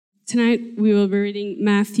Tonight we will be reading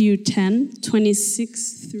Matthew 10,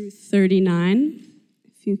 26 through 39.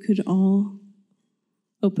 If you could all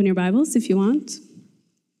open your Bibles if you want.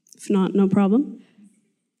 If not, no problem.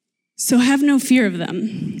 So have no fear of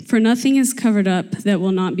them, for nothing is covered up that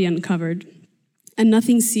will not be uncovered, and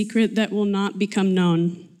nothing secret that will not become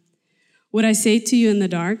known. What I say to you in the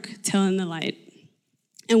dark, tell in the light,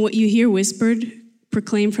 and what you hear whispered,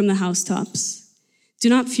 proclaim from the housetops. Do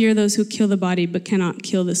not fear those who kill the body but cannot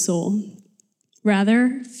kill the soul.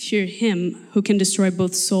 Rather, fear him who can destroy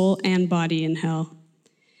both soul and body in hell.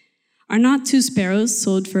 Are not 2 sparrows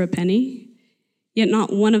sold for a penny? Yet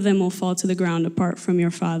not one of them will fall to the ground apart from your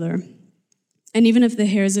Father. And even the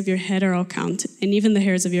hairs of your head are all counted.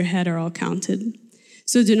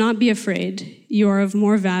 So do not be afraid. You are of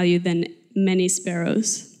more value than many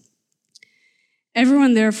sparrows.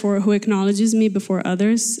 Everyone, therefore, who acknowledges me before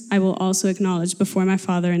others, I will also acknowledge before my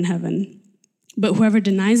Father in heaven. But whoever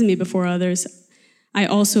denies me before others, I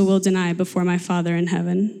also will deny before my Father in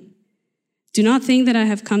heaven. Do not think that I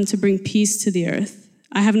have come to bring peace to the earth.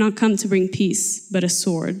 I have not come to bring peace, but a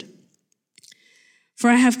sword. For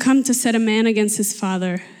I have come to set a man against his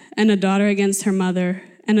father, and a daughter against her mother,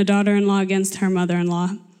 and a daughter-in-law against her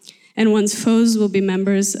mother-in-law, and one's foes will be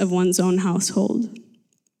members of one's own household.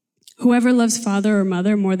 Whoever loves father or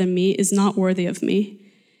mother more than me is not worthy of me,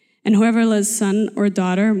 and whoever loves son or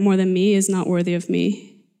daughter more than me is not worthy of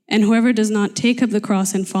me, and whoever does not take up the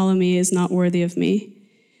cross and follow me is not worthy of me.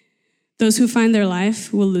 Those who find their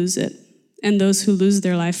life will lose it, and those who lose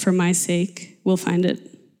their life for my sake will find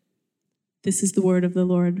it. This is the word of the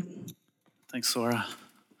Lord. Thanks, Laura.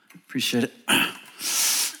 Appreciate it.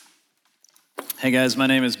 Hey guys, my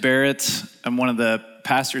name is Barrett. I'm one of the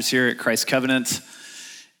pastors here at Christ Covenant.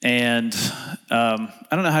 And I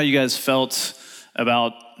don't know how you guys felt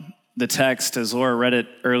about the text as Laura read it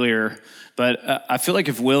earlier, but I feel like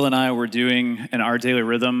if Will and I were doing an Our Daily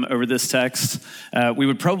Rhythm over this text, we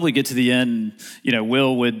would probably get to the end,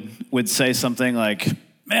 Will would say something like,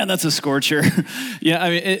 man, that's a scorcher. Yeah, I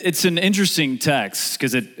mean, it's an interesting text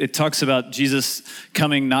because it talks about Jesus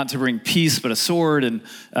coming not to bring peace, but a sword, and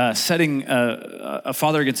setting a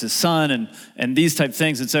father against his son, and these type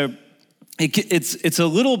things. And so it's a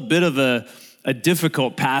little bit of a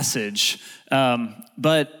difficult passage,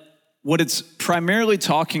 but what it's primarily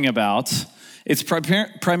talking about,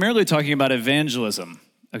 primarily talking about evangelism,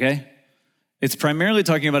 okay? It's primarily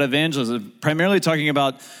talking about evangelism, primarily talking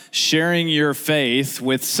about sharing your faith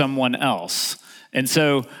with someone else. And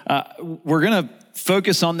so we're going to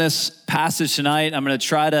focus on this passage tonight. I'm going to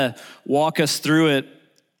try to walk us through it,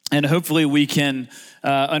 and hopefully we can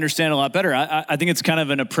understand a lot better. I think it's kind of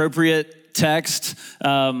an appropriate text.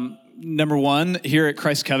 Number one, here at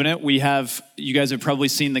Christ Covenant, you guys have probably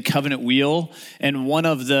seen the covenant wheel, and one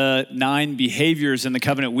of the 9 behaviors in the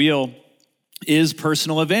covenant wheel is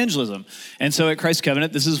personal evangelism. And so at Christ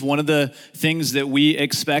Covenant, this is one of the things that we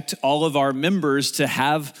expect all of our members to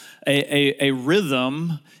have a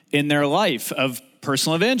rhythm in their life of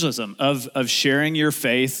personal evangelism, of sharing your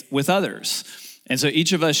faith with others. And so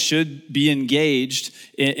each of us should be engaged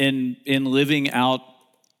in living out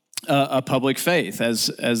a public faith,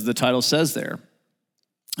 as the title says there.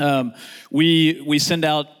 We send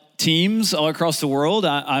out teams all across the world.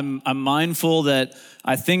 I'm mindful that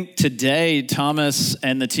I think today Thomas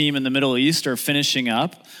and the team in the Middle East are finishing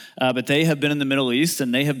up, but they have been in the Middle East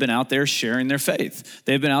and they have been out there sharing their faith.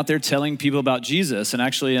 They've been out there telling people about Jesus, and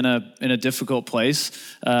actually in a difficult place.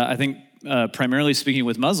 I think primarily speaking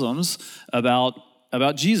with Muslims about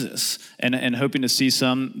Jesus and hoping to see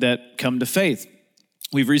some that come to faith.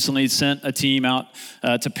 We've recently sent a team out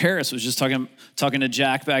to Paris. I was just talking to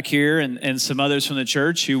Jack back here and some others from the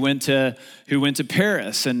church who went to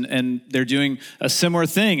Paris, and they're doing a similar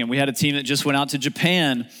thing. And we had a team that just went out to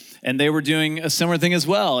Japan, and they were doing a similar thing as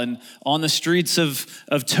well. And on the streets of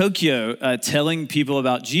Tokyo, telling people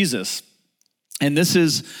about Jesus. And this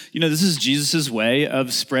is Jesus' way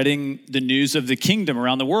of spreading the news of the kingdom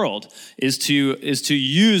around the world, is to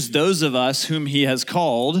use those of us whom he has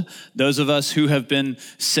called, those of us who have been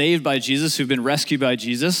saved by Jesus, who've been rescued by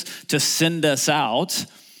Jesus, to send us out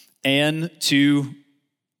and to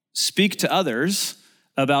speak to others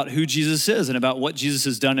about who Jesus is and about what Jesus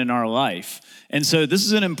has done in our life. And so this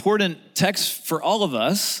is an important text for all of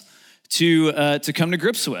us to come to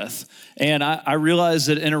grips with. And I realize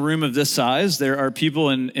that in a room of this size, there are people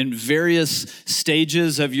in various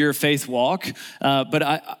stages of your faith walk. But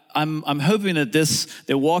I'm hoping that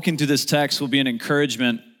walking through this text will be an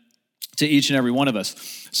encouragement to each and every one of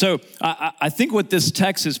us. So I think what this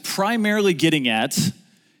text is primarily getting at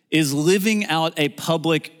is living out a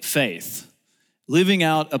public faith. Living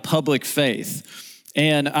out a public faith.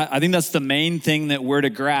 And I think that's the main thing that we're to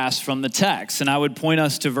grasp from the text. And I would point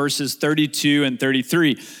us to verses 32 and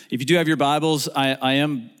 33. If you do have your Bibles,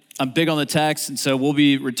 I'm big on the text, and so we'll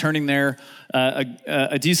be returning there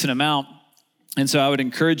a decent amount. And so I would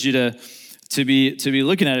encourage you to be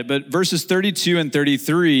looking at it. But verses 32 and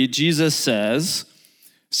 33, Jesus says,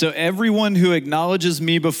 "So everyone who acknowledges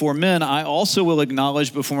me before men, I also will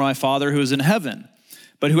acknowledge before my Father who is in heaven.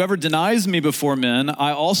 But whoever denies me before men,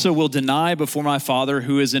 I also will deny before my Father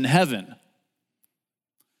who is in heaven."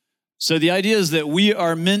 So the idea is that we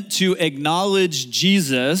are meant to acknowledge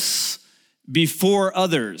Jesus before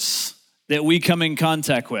others that we come in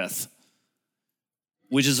contact with,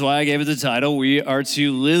 which is why I gave it the title, we are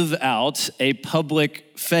to live out a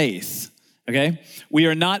public faith, okay? We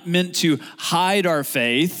are not meant to hide our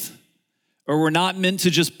faith, or we're not meant to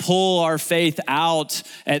just pull our faith out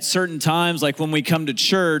at certain times, like when we come to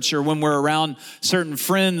church or when we're around certain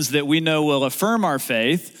friends that we know will affirm our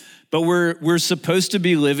faith, but we're supposed to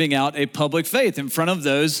be living out a public faith in front of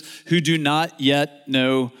those who do not yet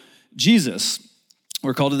know Jesus.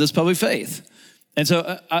 We're called to this public faith. And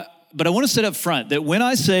so, but I want to set up front that when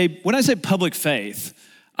I say public faith,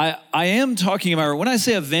 I am talking about, or when I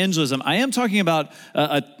say evangelism, I am talking about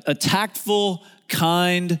a tactful,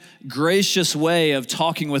 kind, gracious way of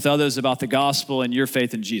talking with others about the gospel and your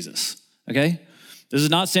faith in Jesus, okay? This is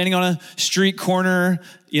not standing on a street corner,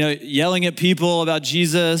 yelling at people about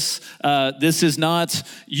Jesus. This is not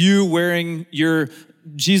you wearing your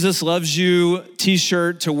Jesus loves you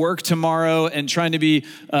t-shirt to work tomorrow and trying to be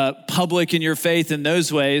public in your faith in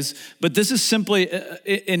those ways. But this is simply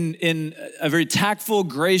in a very tactful,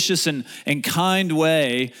 gracious, and kind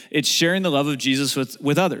way. It's sharing the love of Jesus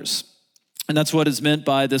with others. And that's what is meant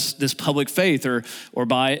by this public faith or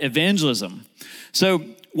by evangelism. So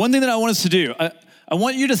one thing that I want us to do, I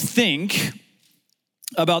want you to think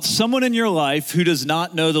about someone in your life who does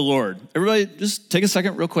not know the Lord. Everybody just take a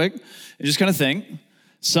second real quick and just kind of think.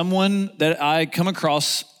 Someone that I come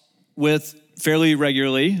across with fairly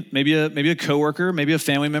regularly, maybe a coworker, maybe a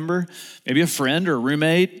family member, maybe a friend or a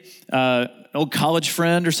roommate, an old college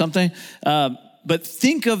friend or something. But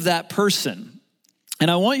think of that person.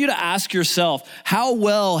 And I want you to ask yourself, how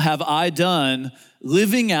well have I done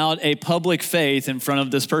living out a public faith in front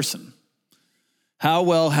of this person? How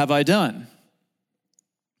well have I done?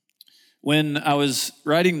 When I was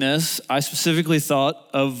writing this, I specifically thought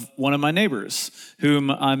of one of my neighbors,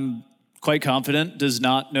 whom I'm quite confident does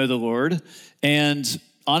not know the Lord. And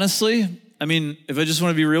honestly, if I just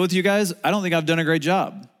want to be real with you guys, I don't think I've done a great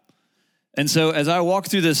job. And so as I walk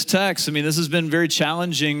through this text, this has been very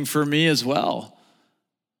challenging for me as well.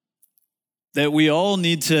 That we all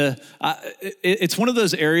need to, it's one of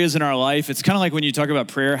those areas in our life, it's kind of like when you talk about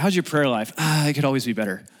prayer, how's your prayer life? It could always be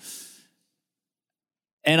better.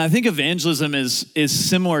 And I think evangelism is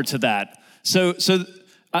similar to that. So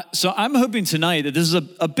I'm hoping tonight that this is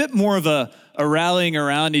a bit more of a rallying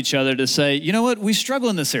around each other to say, you know what, we struggle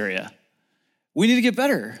in this area. We need to get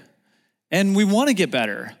better. And we want to get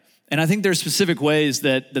better. And I think there's specific ways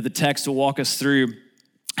that the text will walk us through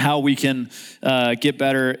how we can get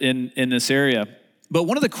better in this area. But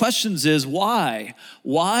one of the questions is why?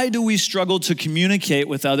 Why do we struggle to communicate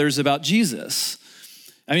with others about Jesus?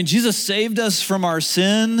 Jesus saved us from our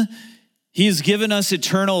sin. He's given us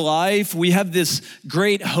eternal life. We have this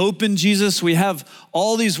great hope in Jesus. We have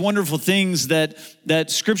all these wonderful things that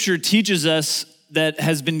Scripture teaches us that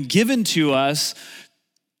has been given to us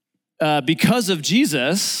because of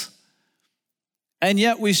Jesus. And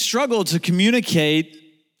yet we struggle to communicate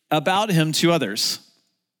about him to others.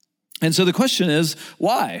 And so the question is,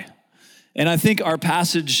 why? And I think our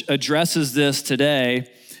passage addresses this today.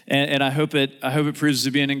 And I hope it proves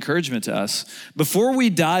to be an encouragement to us. Before we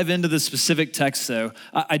dive into the specific text, though,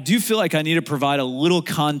 I do feel like I need to provide a little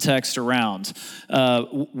context around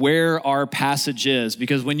where our passage is.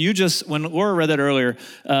 Because when Laura read that earlier,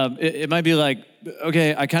 it might be like,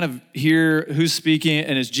 okay, I kind of hear who's speaking,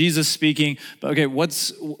 and it's Jesus speaking. But okay,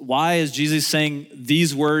 why is Jesus saying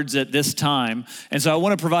these words at this time? And so I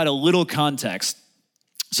want to provide a little context.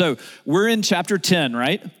 So we're in chapter 10,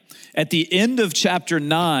 right? At the end of chapter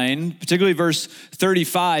 9, particularly verse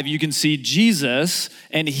 35, you can see Jesus,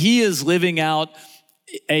 and he is living out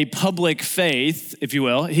a public faith, if you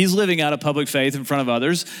will. He's living out a public faith in front of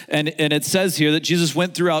others. And it says here that Jesus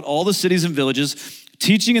went throughout all the cities and villages,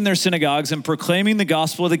 teaching in their synagogues and proclaiming the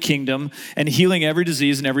gospel of the kingdom and healing every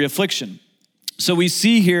disease and every affliction. So we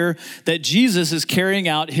see here that Jesus is carrying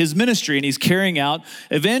out his ministry and he's carrying out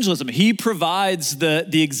evangelism. He provides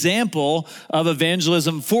the example of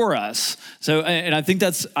evangelism for us. So, and I think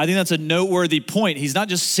that's a noteworthy point. He's not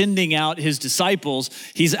just sending out his disciples,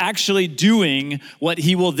 he's actually doing what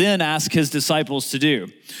he will then ask his disciples to do.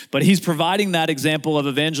 But he's providing that example of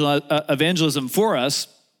evangelism for us,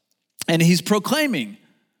 and he's proclaiming,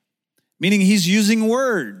 meaning he's using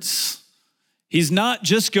words. He's not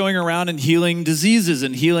just going around and healing diseases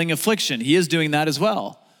and healing affliction. He is doing that as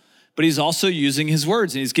well. But he's also using his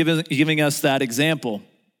words, and he's giving us that example.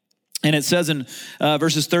 And it says in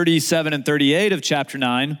verses 37 and 38 of chapter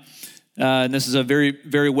 9, and this is a very,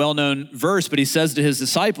 very well-known verse, but he says to his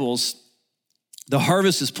disciples, "The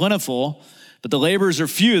harvest is plentiful, but the laborers are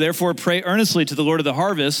few. Therefore, pray earnestly to the Lord of the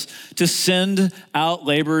harvest to send out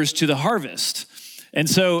laborers to the harvest." And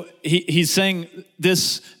so he's saying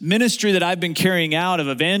this ministry that I've been carrying out of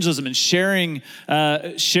evangelism and sharing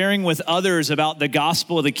with others about the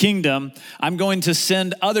gospel of the kingdom, I'm going to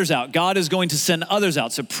send others out. God is going to send others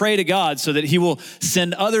out. So pray to God so that he will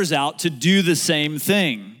send others out to do the same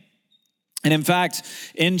thing. And in fact,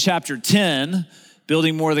 in chapter 10,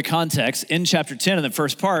 building more of the context, in chapter 10, in the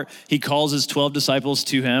first part, he calls his 12 disciples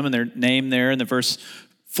to him, and their name there in the first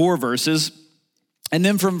 4 verses. And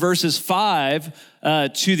then from verses 5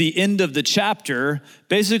 to the end of the chapter,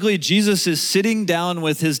 basically Jesus is sitting down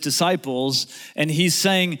with his disciples and he's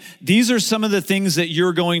saying, these are some of the things that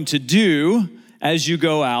you're going to do as you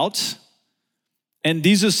go out. And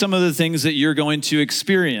these are some of the things that you're going to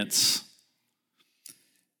experience.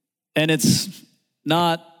 And it's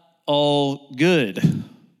not all good.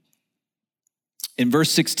 In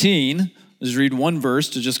verse 16, let's read one verse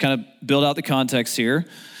to just kind of build out the context here.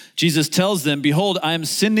 Jesus tells them, "Behold, I am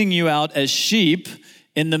sending you out as sheep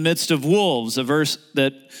in the midst of wolves," a verse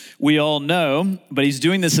that we all know, but he's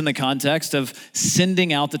doing this in the context of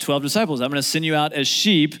sending out the 12 disciples. I'm going to send you out as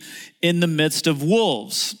sheep in the midst of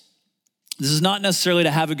wolves. This is not necessarily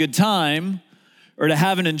to have a good time or to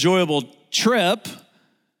have an enjoyable trip,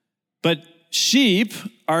 but sheep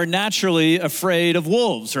are naturally afraid of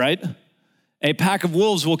wolves, right? A pack of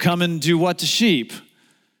wolves will come and do what to sheep?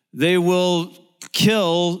 They will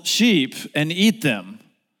kill sheep and eat them.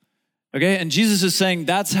 Okay, and Jesus is saying,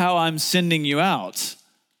 that's how I'm sending you out.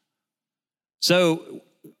 So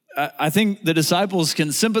I think the disciples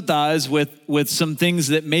can sympathize with some things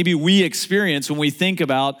that maybe we experience when we think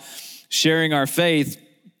about sharing our faith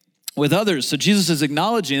with others. So Jesus is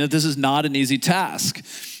acknowledging that this is not an easy task.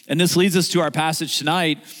 And this leads us to our passage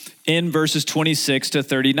tonight in verses 26 to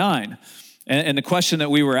 39. And the question that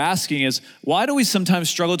we were asking is, why do we sometimes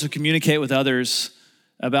struggle to communicate with others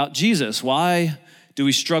about Jesus? Why do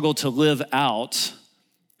we struggle to live out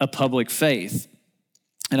a public faith?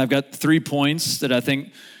 And I've got 3 points that I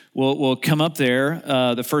think will come up there.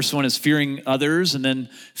 The first one is fearing others, and then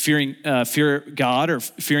fearing God,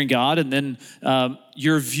 and then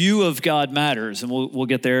your view of God matters. And we'll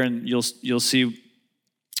get there, and you'll see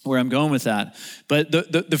where I'm going with that. But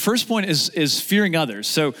the first point is fearing others.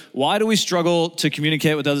 So why do we struggle to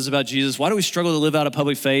communicate with others about Jesus? Why do we struggle to live out a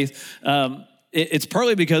public faith? It's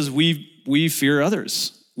partly because we fear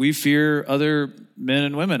others. We fear other men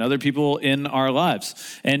and women, other people in our lives.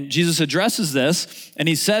 And Jesus addresses this, and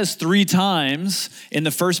he says 3 times in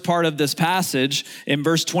the first part of this passage. In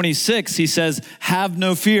verse 26, he says, "Have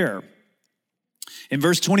no fear." In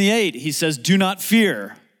verse 28, he says, "Do not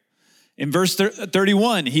fear." In verse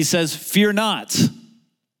 31, he says, "Fear not."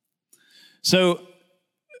 So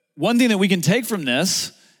one thing that we can take from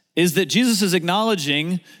this is that Jesus is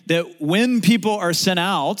acknowledging that when people are sent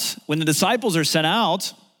out, when the disciples are sent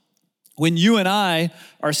out, when you and I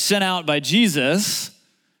are sent out by Jesus,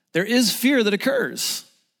 there is fear that occurs.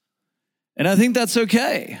 And I think that's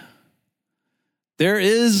okay. There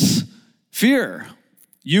is fear.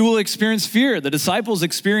 You will experience fear. The disciples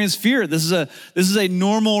experience fear. This is a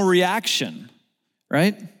normal reaction,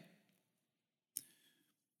 right?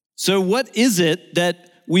 So what is it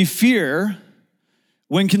that we fear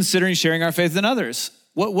when considering sharing our faith in others?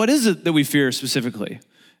 What is it that we fear specifically?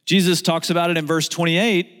 Jesus talks about it in verse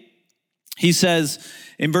 28. He says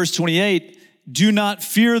in verse 28, "Do not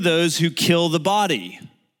fear those who kill the body."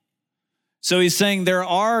 So he's saying there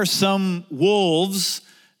are some wolves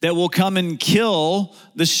that will come and kill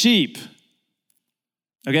the sheep.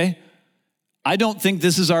 Okay? I don't think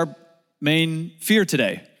this is our main fear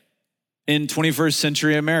today in 21st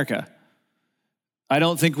century America. I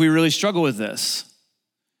don't think we really struggle with this.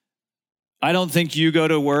 I don't think you go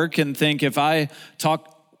to work and think, if I talk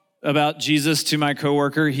about Jesus to my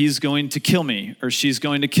coworker, he's going to kill me or she's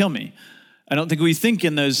going to kill me. I don't think we think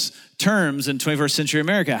in those terms in 21st century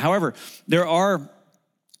America. However, there are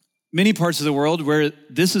many parts of the world where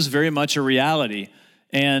this is very much a reality.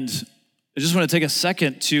 And I just want to take a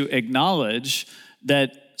second to acknowledge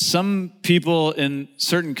that some people in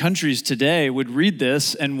certain countries today would read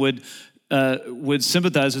this and would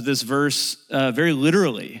sympathize with this verse very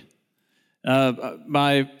literally.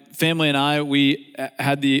 My family and I, we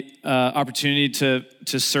had the opportunity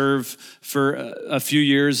to serve for a few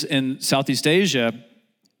years in Southeast Asia,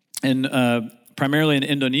 and primarily in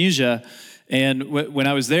Indonesia. And when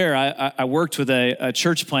I was there, I worked with a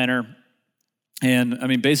church planner, and I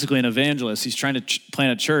mean, basically an evangelist. He's trying to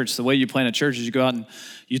plant a church. The way you plant a church is you go out and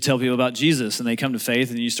you tell people about Jesus, and they come to faith,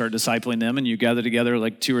 and you start discipling them, and you gather together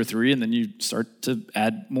like 2 or 3, and then you start to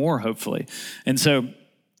add more, hopefully. And so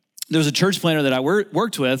there was a church planner that I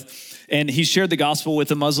worked with, and he shared the gospel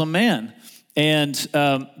with a Muslim man. And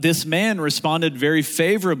this man responded very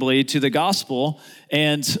favorably to the gospel.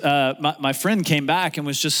 And my friend came back and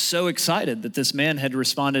was just so excited that this man had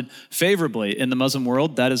responded favorably. In the Muslim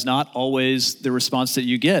world, that is not always the response that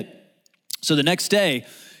you get. So the next day,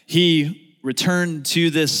 he returned to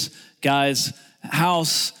this guy's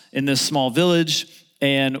house in this small village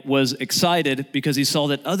and was excited because he saw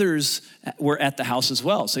that others were at the house as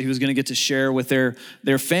well. So he was going to get to share with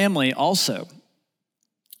their family also.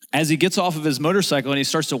 As he gets off of his motorcycle and he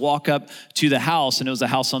starts to walk up to the house, and it was a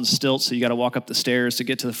house on stilts, so you got to walk up the stairs to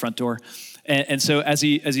get to the front door. And so as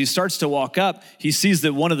he starts to walk up, he sees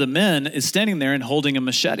that one of the men is standing there and holding a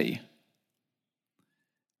machete.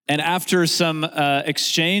 And after some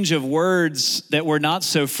exchange of words that were not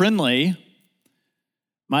so friendly,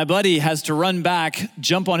 my buddy has to run back,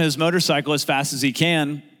 jump on his motorcycle as fast as he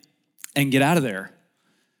can, and get out of there.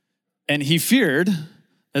 And he feared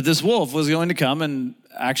that this wolf was going to come and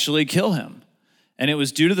actually kill him. And it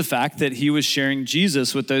was due to the fact that he was sharing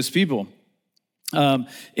Jesus with those people.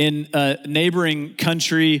 In a neighboring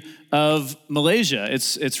country of Malaysia,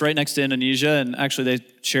 it's right next to Indonesia, and actually they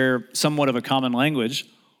share somewhat of a common language.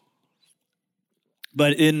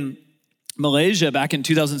 But in Malaysia, back in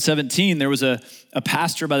 2017, there was a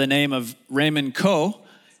pastor by the name of Raymond Koh.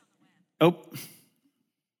 Oh,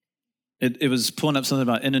 it was pulling up something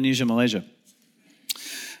about Indonesia, Malaysia.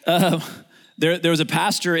 There was a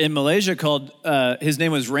pastor in Malaysia called, his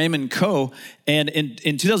name was Raymond Koh, and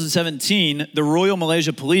in 2017, the Royal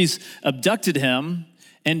Malaysia Police abducted him,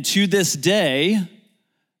 and to this day,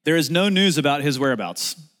 there is no news about his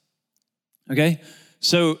whereabouts. Okay?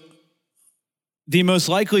 So the most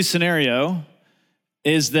likely scenario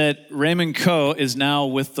is that Raymond Koh is now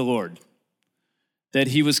with the Lord, that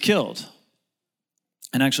he was killed.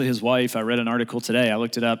 And actually his wife, I read an article today, I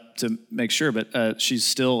looked it up to make sure, but she's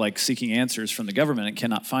still like seeking answers from the government and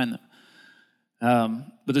cannot find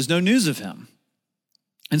them. But there's no news of him.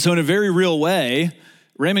 And so in a very real way,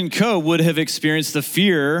 Raymond Koh would have experienced the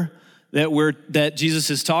fear that Jesus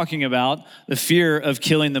is talking about, the fear of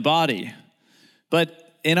killing the body.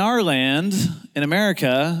 But in our land, in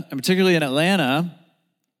America, and particularly in Atlanta,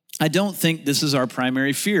 I don't think this is our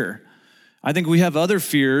primary fear. I think we have other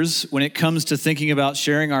fears when it comes to thinking about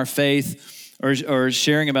sharing our faith or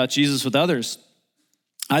sharing about Jesus with others.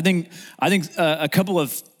 I think a couple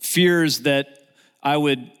of fears that I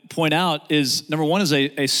would point out is, number one is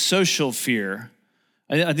a social fear.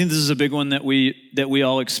 I think this is a big one that we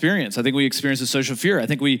all experience. I think we experience a social fear. I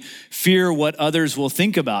think we fear what others will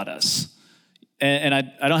think about us. And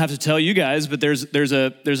I don't have to tell you guys, but there's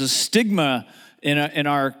a stigma in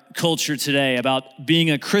our culture today about being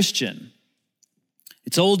a Christian.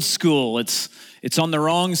 It's old school. It's on the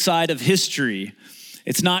wrong side of history.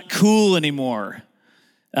 It's not cool anymore.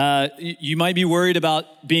 You might be worried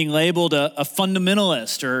about being labeled a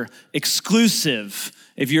fundamentalist or exclusive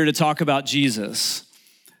if you're to talk about Jesus.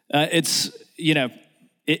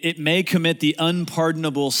 It may commit the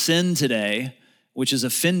unpardonable sin today, which is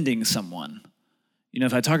offending someone.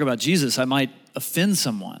 If I talk about Jesus, I might offend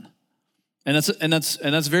someone. And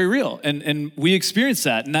that's very real. And we experience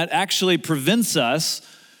that. And that actually prevents us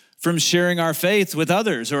from sharing our faith with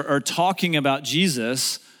others or talking about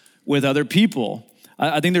Jesus with other people.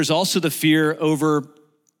 I think there's also the fear over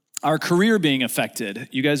our career being affected.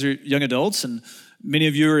 You guys are young adults, and many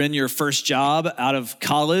of you are in your first job out of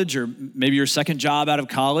college, or maybe your second job out of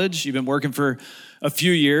college. You've been working for a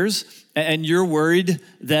few years, and you're worried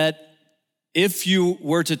that if you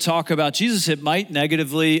were to talk about Jesus, it might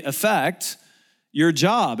negatively affect your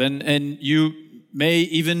job, and you may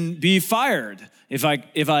even be fired if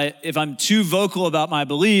I'm too vocal about my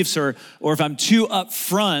beliefs, or if I'm too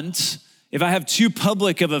upfront. If I have too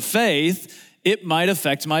public of a faith, it might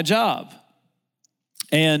affect my job.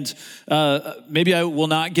 And maybe I will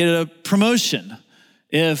not get a promotion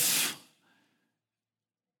if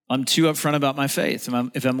I'm too upfront about my faith,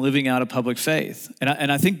 if I'm living out a public faith.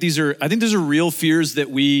 And I think these are real fears that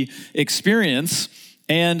we experience.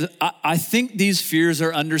 And I think these fears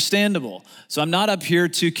are understandable. So I'm not up here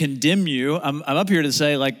to condemn you. I'm up here to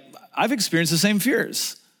say, like, I've experienced the same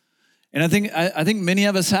fears. And I think many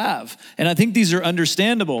of us have. And I think these are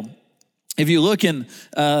understandable. If you look in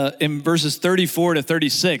verses 34 to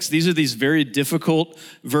 36, these are these very difficult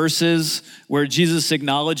verses where Jesus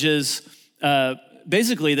acknowledges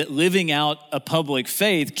basically that living out a public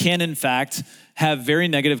faith can, in fact, have very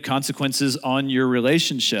negative consequences on your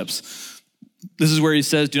relationships. This is where he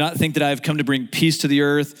says, "Do not think that I have come to bring peace to the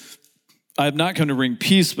earth. I have not come to bring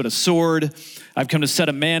peace, but a sword. I've come to set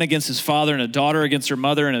a man against his father, and a daughter against her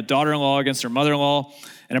mother, and a daughter-in-law against her mother-in-law.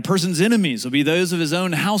 And a person's enemies will be those of his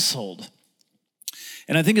own household."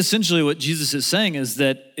 And I think essentially what Jesus is saying is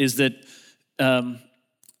that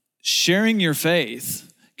sharing your faith,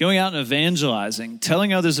 going out and evangelizing,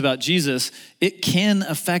 telling others about Jesus, it can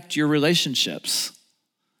affect your relationships.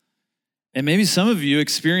 And maybe some of you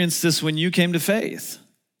experienced this when you came to faith.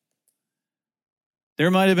 There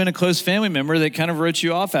might have been a close family member that kind of wrote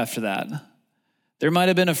you off after that. There might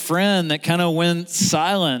have been a friend that kind of went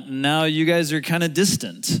silent, and now you guys are kind of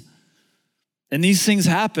distant. And these things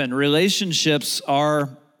happen. Relationships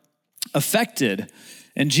are affected.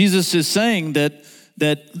 And Jesus is saying that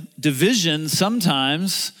division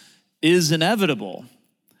sometimes is inevitable.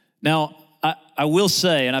 Now, I will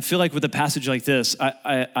say, and I feel like with a passage like this,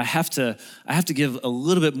 I have to give a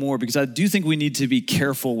little bit more, because I do think we need to be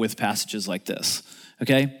careful with passages like this,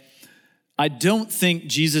 okay? I don't think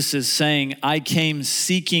Jesus is saying, I came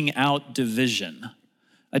seeking out division.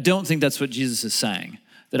 I don't think that's what Jesus is saying,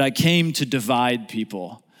 that I came to divide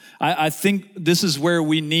people. I think this is where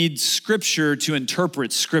we need Scripture to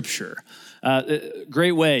interpret Scripture.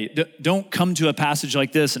 Great way. Don't come to a passage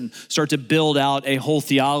like this and start to build out a whole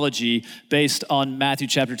theology based on Matthew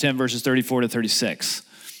chapter 10, verses 34 to 36.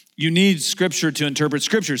 You need Scripture to interpret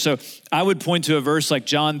Scripture. So I would point to a verse like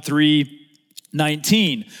John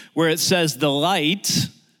 3:19, where it says, the light,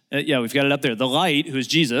 we've got it up there, the light, who is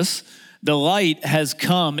Jesus, the light has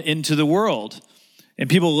come into the world. And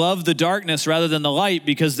people love the darkness rather than the light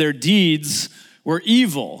because their deeds were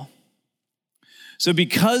evil. So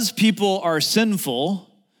because people are sinful,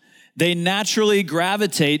 they naturally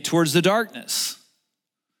gravitate towards the darkness.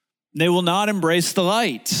 They will not embrace the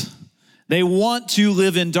light. They want to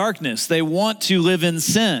live in darkness. They want to live in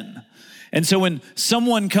sin. And so when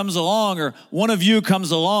someone comes along, or one of you comes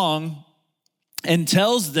along and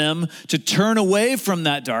tells them to turn away from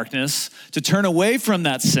that darkness, to turn away from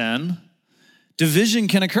that sin, division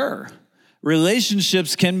can occur.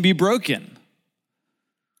 Relationships can be broken.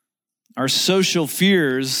 Our social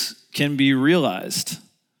fears can be realized.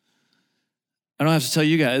 I don't have to tell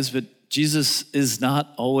you guys, but Jesus is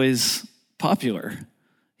not always popular.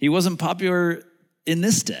 He wasn't popular in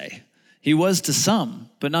this day. He was to some,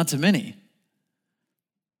 but not to many.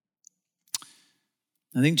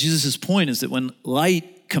 I think Jesus' point is that when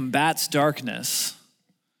light combats darkness,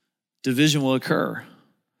 division will occur.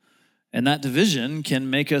 And that division can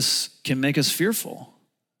make us fearful.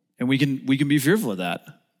 And we can be fearful of that,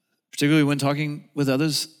 particularly when talking with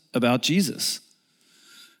others about Jesus.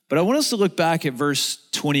 But I want us to look back at verse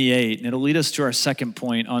 28, and it'll lead us to our second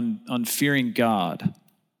point on fearing God.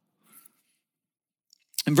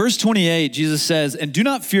 In verse 28, Jesus says, "And do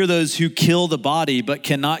not fear those who kill the body, but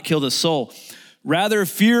cannot kill the soul. Rather,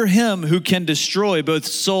 fear him who can destroy both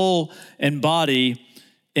soul and body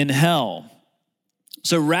in hell."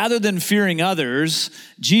 So rather than fearing others,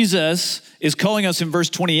 Jesus is calling us in verse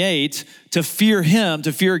 28 to fear him,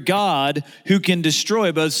 to fear God, who can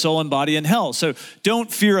destroy both soul and body in hell. So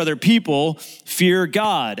don't fear other people, fear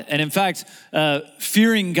God. And in fact,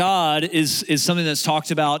 fearing God is something that's talked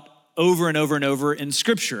about over and over and over in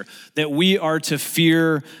Scripture, that we are to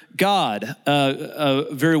fear God. A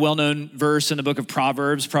very well-known verse in the book of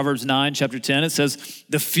Proverbs 9, chapter 10, it says,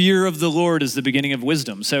 "The fear of the Lord is the beginning of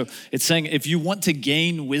wisdom." So it's saying if you want to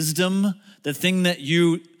gain wisdom, the thing that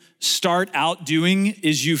you start out doing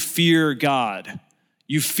is you fear God.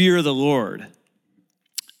 You fear the Lord.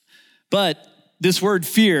 But this word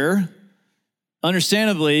fear,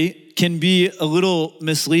 understandably, can be a little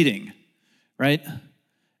misleading, right?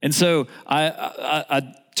 And so I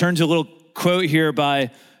turn to a little quote here by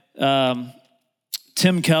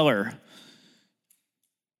Tim Keller,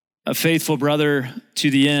 a faithful brother to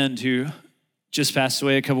the end who just passed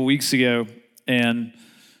away a couple weeks ago and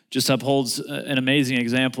just upholds an amazing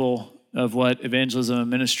example of what evangelism and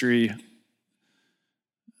ministry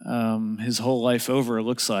his whole life over, it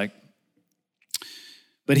looks like.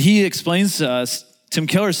 But he explains to us, Tim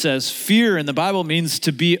Keller says, fear in the Bible means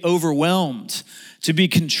to be overwhelmed, to be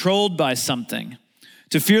controlled by something.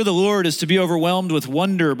 To fear the Lord is to be overwhelmed with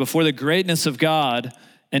wonder before the greatness of God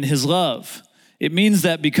and his love. It means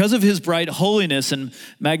that because of his bright holiness and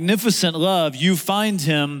magnificent love, you find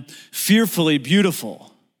him fearfully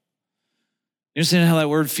beautiful. You understand how that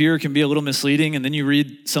word fear can be a little misleading? And then you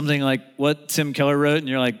read something like what Tim Keller wrote, and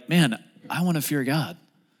you're like, man, I want to fear God.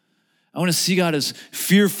 I want to see God as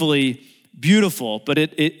fearfully beautiful, but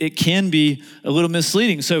it can be a little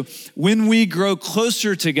misleading. So when we grow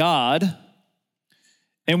closer to God,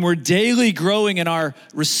 and we're daily growing in our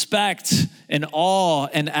respect and awe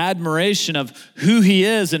and admiration of who he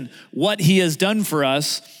is and what he has done for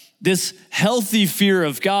us, this healthy fear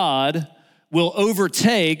of God will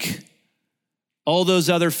overtake all those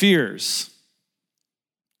other fears.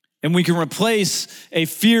 And we can replace a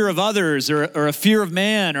fear of others or a fear of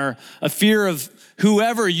man or a fear of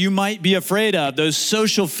whoever you might be afraid of, those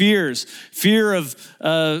social fears, fear of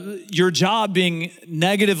your job being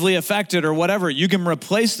negatively affected or whatever. You can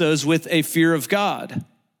replace those with a fear of God.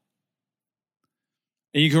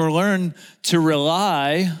 And you can learn to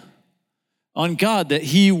rely on God, that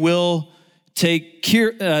he will take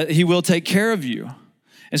care of you.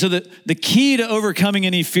 And so the key to overcoming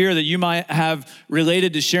any fear that you might have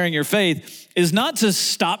related to sharing your faith is not to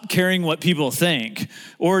stop caring what people think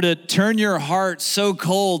or to turn your heart so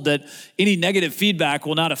cold that any negative feedback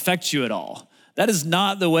will not affect you at all. That is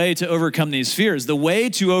not the way to overcome these fears. The way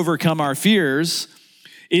to overcome our fears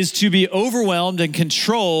is to be overwhelmed and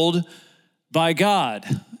controlled by God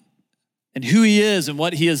and who he is and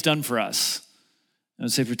what he has done for us. I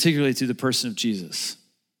would say particularly through the person of Jesus.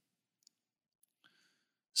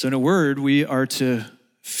 So in a word, we are to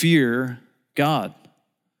fear God.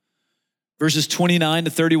 Verses 29 to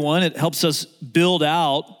 31, it helps us build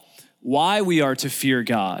out why we are to fear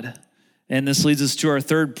God. And this leads us to our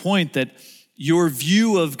third point, that your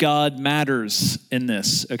view of God matters in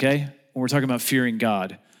this, okay? When we're talking about fearing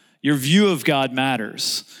God. Your view of God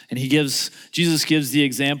matters. And Jesus gives the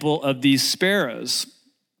example of these sparrows.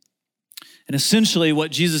 And essentially what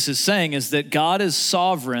Jesus is saying is that God is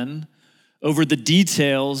sovereign over the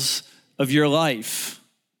details of your life.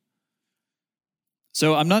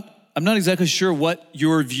 So I'm not exactly sure what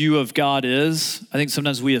your view of God is. I think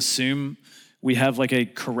sometimes we assume we have like a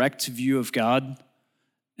correct view of God,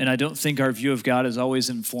 and I don't think our view of God is always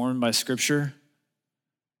informed by Scripture.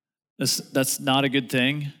 That's not a good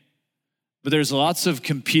thing. But there's lots of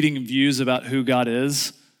competing views about who God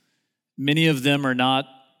is. Many of them are not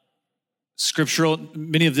scriptural.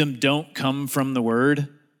 Many of them don't come from the Word.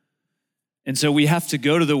 And so we have to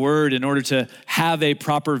go to the Word in order to have a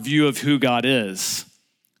proper view of who God is.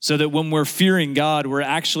 So that when we're fearing God, we're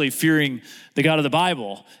actually fearing the God of the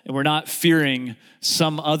Bible, and we're not fearing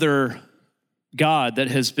some other God that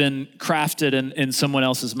has been crafted in someone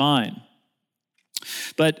else's mind.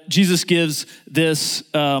 But Jesus gives this,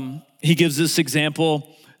 he gives this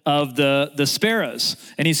example of the sparrows.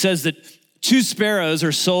 And he says that 2 sparrows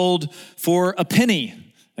are sold for a penny.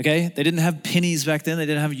 Okay, they didn't have pennies back then. They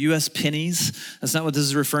didn't have U.S. pennies. That's not what this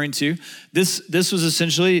is referring to. This was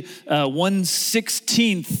essentially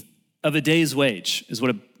 1/16 of a day's wage is what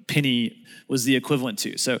a penny was the equivalent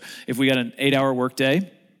to. So if we got an 8-hour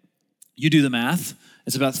workday, you do the math.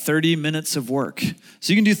 It's about 30 minutes of work.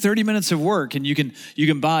 So you can do 30 minutes of work, and you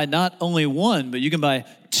can buy not only one, but you can buy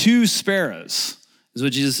 2 sparrows. Is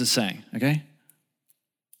what Jesus is saying. Okay.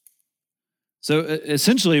 So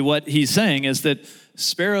essentially, what he's saying is that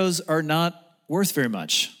sparrows are not worth very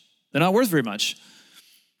much. They're not worth very much.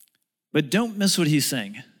 But don't miss what he's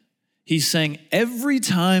saying. He's saying every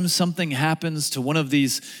time something happens to one of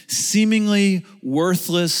these seemingly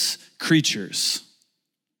worthless creatures,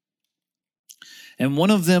 and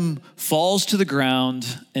one of them falls to the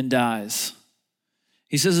ground and dies,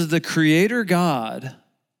 he says that the Creator God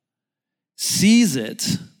sees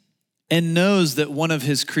it and knows that one of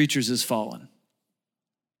his creatures has fallen.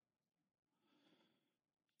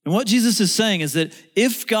 And what Jesus is saying is that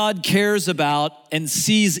if God cares about and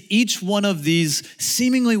sees each one of these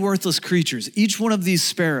seemingly worthless creatures, each one of these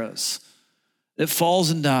sparrows that falls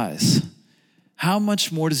and dies, how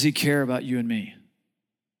much more does he care about you and me?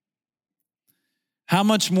 How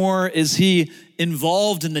much more is he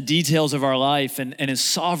involved in the details of our life and is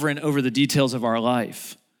sovereign over the details of our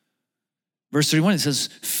life? Verse 31, it says,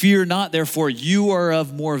 "Fear not, therefore, you are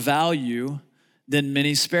of more value than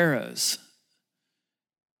many sparrows."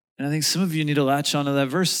 And I think some of you need to latch onto that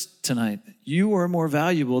verse tonight. You are more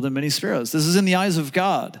valuable than many sparrows. This is in the eyes of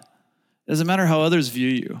God. It doesn't matter how others view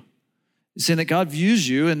you. He's saying that God views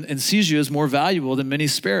you and sees you as more valuable than many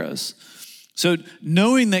sparrows. So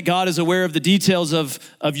knowing that God is aware of the details of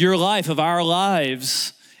your life, of our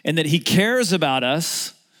lives, and that he cares about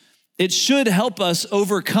us, it should help us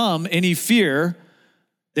overcome any fear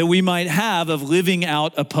that we might have of living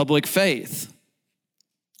out a public faith.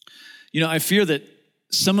 I fear that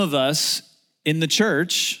some of us in the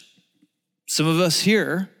church, some of us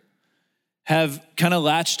here, have kind of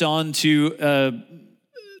latched on to a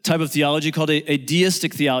type of theology called a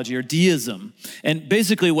deistic theology, or deism. And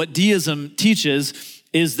basically what deism teaches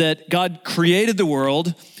is that God created the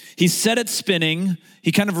world, he set it spinning,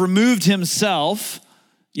 he kind of removed himself,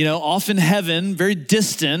 off in heaven, very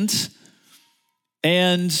distant,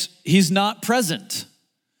 and he's not present.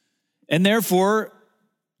 And therefore,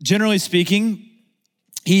 generally speaking,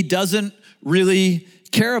 he doesn't really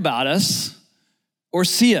care about us or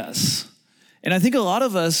see us. And I think a lot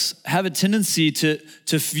of us have a tendency to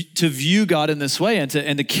view God in this way and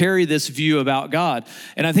to carry this view about God.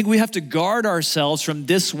 And I think we have to guard ourselves from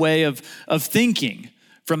this way of thinking,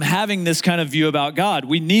 from having this kind of view about God.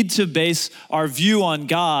 We need to base our view on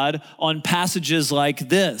God on passages like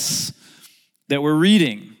this that we're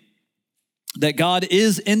reading, that God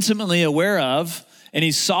is intimately aware of, and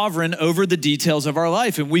he's sovereign over the details of our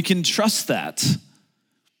life, and we can trust that.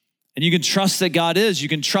 And you can trust that God is. You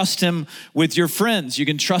can trust him with your friends. You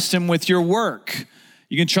can trust him with your work.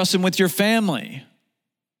 You can trust him with your family.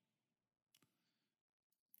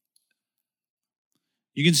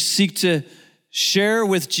 You can seek to share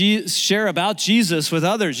about Jesus with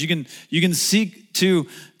others. You can seek to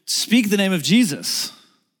speak the name of Jesus.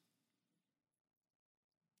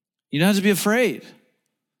 You don't have to be afraid,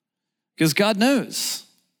 because God knows.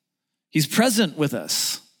 He's present with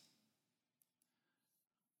us.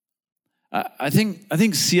 I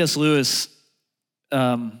think C.S. Lewis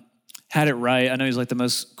had it right. I know he's like the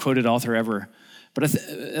most quoted author ever, but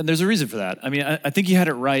and there's a reason for that. I mean, I think he had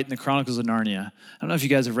it right in the Chronicles of Narnia. I don't know if you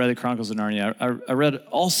guys have read the Chronicles of Narnia. I read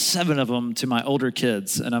all 7 of them to my older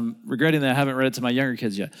kids, and I'm regretting that I haven't read it to my younger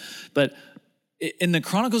kids yet. But in the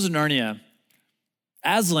Chronicles of Narnia,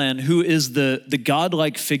 Aslan, who is the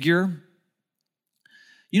godlike figure,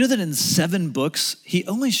 you know that in 7 books, he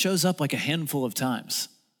only shows up like a handful of times.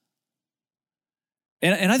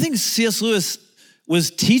 And I think C.S. Lewis was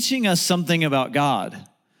teaching us something about God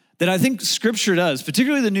that I think Scripture does,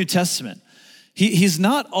 particularly the New Testament. He's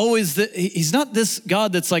not this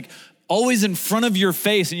God that's like always in front of your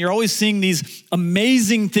face and you're always seeing these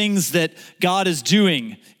amazing things that God is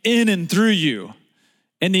doing in and through you,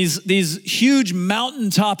 and these huge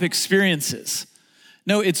mountaintop experiences.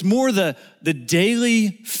 No, it's more the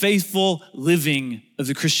daily faithful living of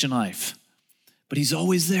the Christian life. But he's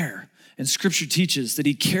always there. And Scripture teaches that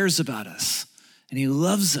he cares about us and he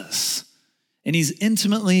loves us and he's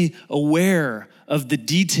intimately aware of the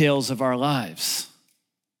details of our lives.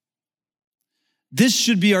 This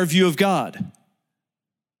should be our view of God.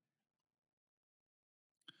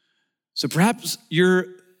 So perhaps you're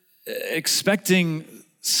expecting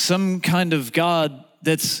some kind of God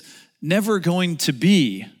that's never going to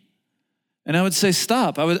be. And I would say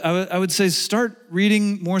stop. I would say start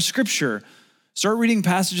reading more Scripture. Start reading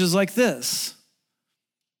passages like this.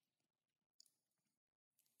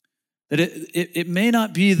 That it may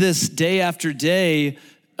not be this day after day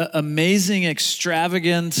amazing,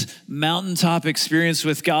 extravagant, mountaintop experience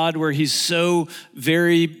with God where he's so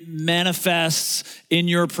very manifests in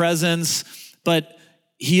your presence, but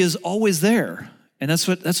he is always there. And that's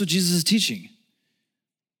what Jesus is teaching.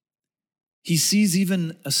 He sees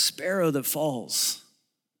even a sparrow that falls.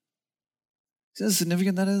 See how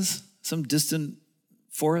significant that is? Some distant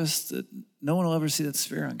forest that no one will ever see that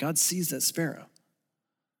sparrow, and God sees that sparrow.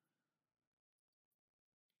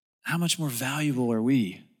 How much more valuable are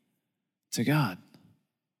we to God?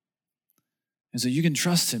 And so you can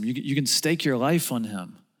trust him. You can stake your life on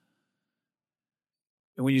him.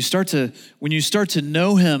 And when you start to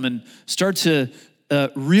know him and start to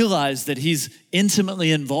realize that he's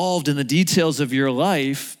intimately involved in the details of your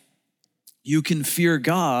life, you can fear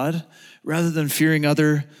God rather than fearing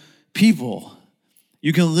other people.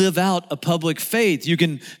 You can live out a public faith. You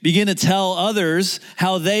can begin to tell others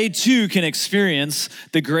how they too can experience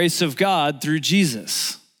the grace of God through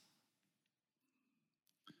Jesus.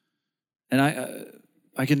 And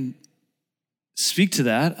I can speak to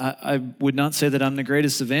that. I would not say that I'm the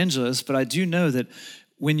greatest evangelist, but I do know that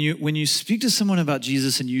when you speak to someone about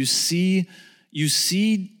Jesus and you see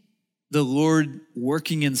the Lord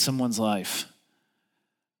working in someone's life,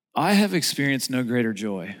 I have experienced no greater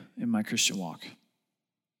joy in my Christian walk.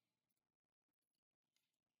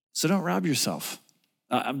 So don't rob yourself.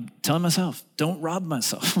 I'm telling myself, don't rob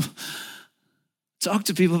myself Talk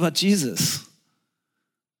to people about Jesus.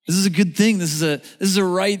 This is a good thing. This is a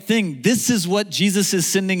right thing. This is what Jesus is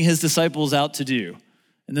sending his disciples out to do.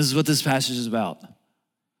 And this is what this passage is about.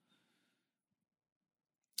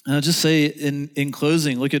 And I'll just say in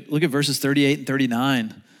closing, look at verses 38 and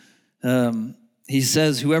 39. He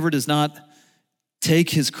says, whoever does not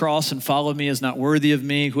take his cross and follow me is not worthy of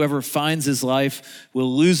me. Whoever finds his life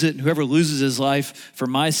will lose it. And whoever loses his life for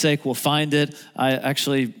my sake will find it. I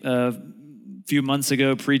actually, a few months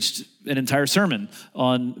ago, preached an entire sermon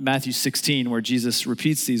on Matthew 16 where Jesus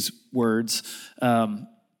repeats these words. And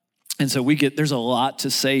so there's a lot to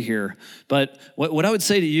say here. But what I would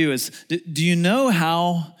say to you is, do you know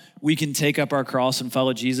how we can take up our cross and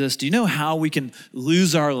follow Jesus? Do you know how we can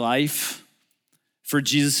lose our life for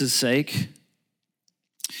Jesus' sake?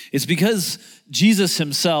 It's because Jesus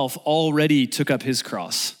himself already took up his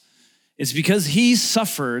cross. It's because he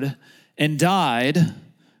suffered and died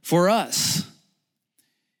for us.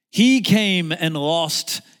 He came and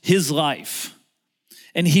lost his life,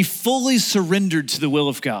 and he fully surrendered to the will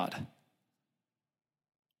of God.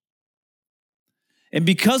 And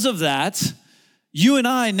because of that, you and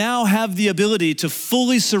I now have the ability to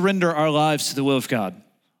fully surrender our lives to the will of God.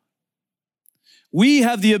 We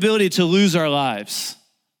have the ability to lose our lives.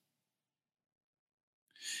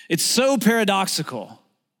 It's so paradoxical.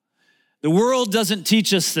 The world doesn't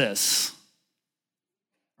teach us this,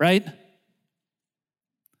 right?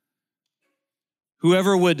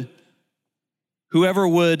 Whoever would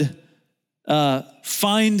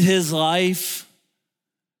find his life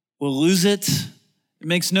will lose it. It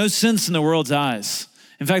makes no sense in the world's eyes.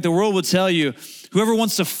 In fact, the world would tell you, whoever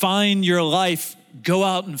wants to find your life, go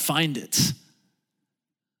out and find it.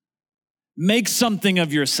 Make something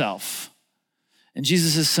of yourself. And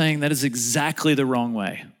Jesus is saying that is exactly the wrong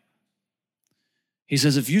way. He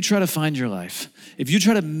says, if you try to find your life, if you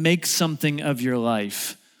try to make something of your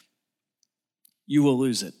life, you will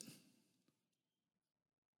lose it.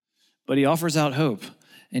 But he offers out hope.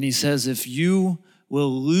 And he says, if you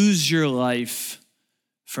will lose your life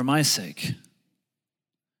for my sake,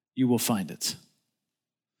 you will find it.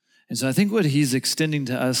 And so I think what he's extending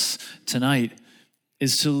to us tonight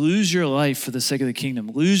is to lose your life for the sake of the kingdom.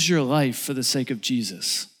 Lose your life for the sake of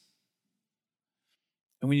Jesus.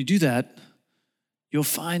 And when you do that, you'll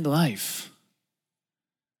find life.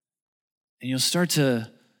 And you'll start to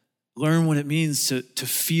learn what it means to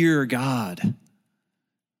fear God. And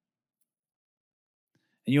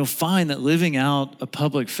you'll find that living out a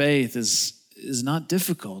public faith is not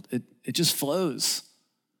difficult. It just flows.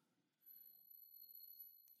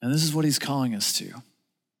 And this is what he's calling us to.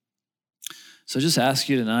 So I just ask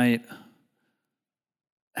you tonight,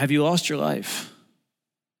 have you lost your life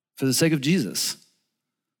for the sake of Jesus?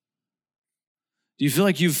 Do you feel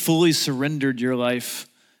like you've fully surrendered your life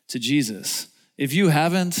to Jesus? If you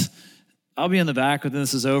haven't, I'll be in the back when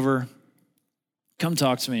this is over. Come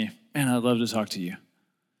talk to me. Man, I'd love to talk to you.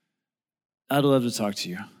 I'd love to talk to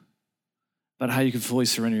you about how you can fully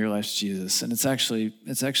surrender your life to Jesus. And it's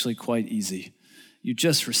actually quite easy. You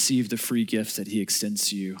just received the free gift that he extends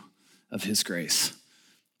to you of his grace.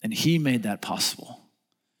 And he made that possible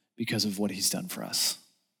because of what he's done for us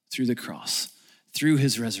through the cross, through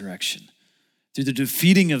his resurrection, through the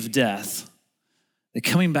defeating of death, the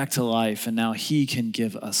coming back to life, and now he can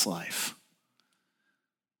give us life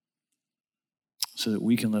so that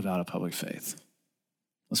we can live out a public faith.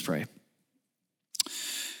 Let's pray.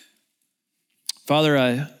 Father,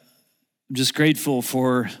 I'm just grateful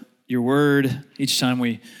for your word. Each time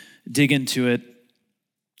we dig into it,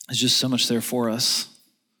 there's just so much there for us.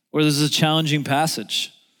 Lord, this is a challenging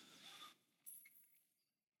passage.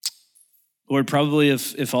 Lord, probably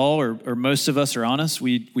if all or most of us are honest,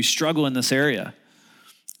 we struggle in this area.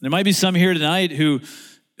 There might be some here tonight who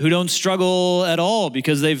don't struggle at all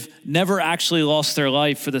because they've never actually lost their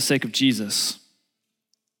life for the sake of Jesus.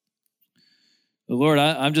 But Lord,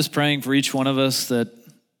 I'm just praying for each one of us that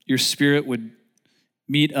your Spirit would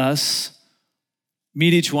meet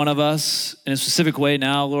each one of us in a specific way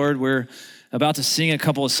now, Lord. We're about to sing a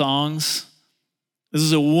couple of songs. This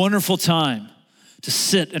is a wonderful time to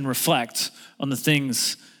sit and reflect on the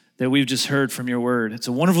things that we've just heard from your word. It's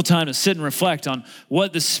a wonderful time to sit and reflect on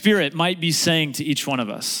what the Spirit might be saying to each one of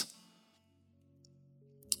us.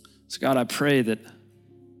 So God, I pray that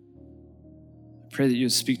you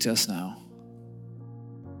would speak to us now.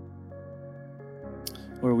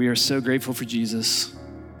 Lord, we are so grateful for Jesus.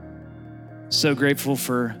 So grateful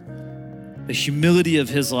for the humility of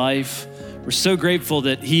his life. We're so grateful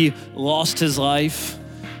that he lost his life.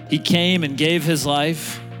 He came and gave his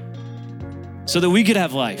life so that we could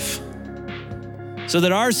have life, so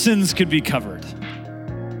that our sins could be covered.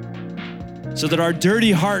 so that our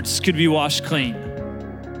dirty hearts could be washed clean.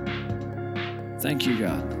 Thank you,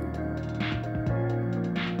 God.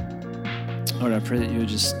 Lord, I pray that you would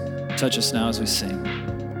just touch us now as we sing.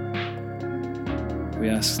 We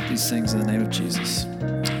ask these things in the name of Jesus.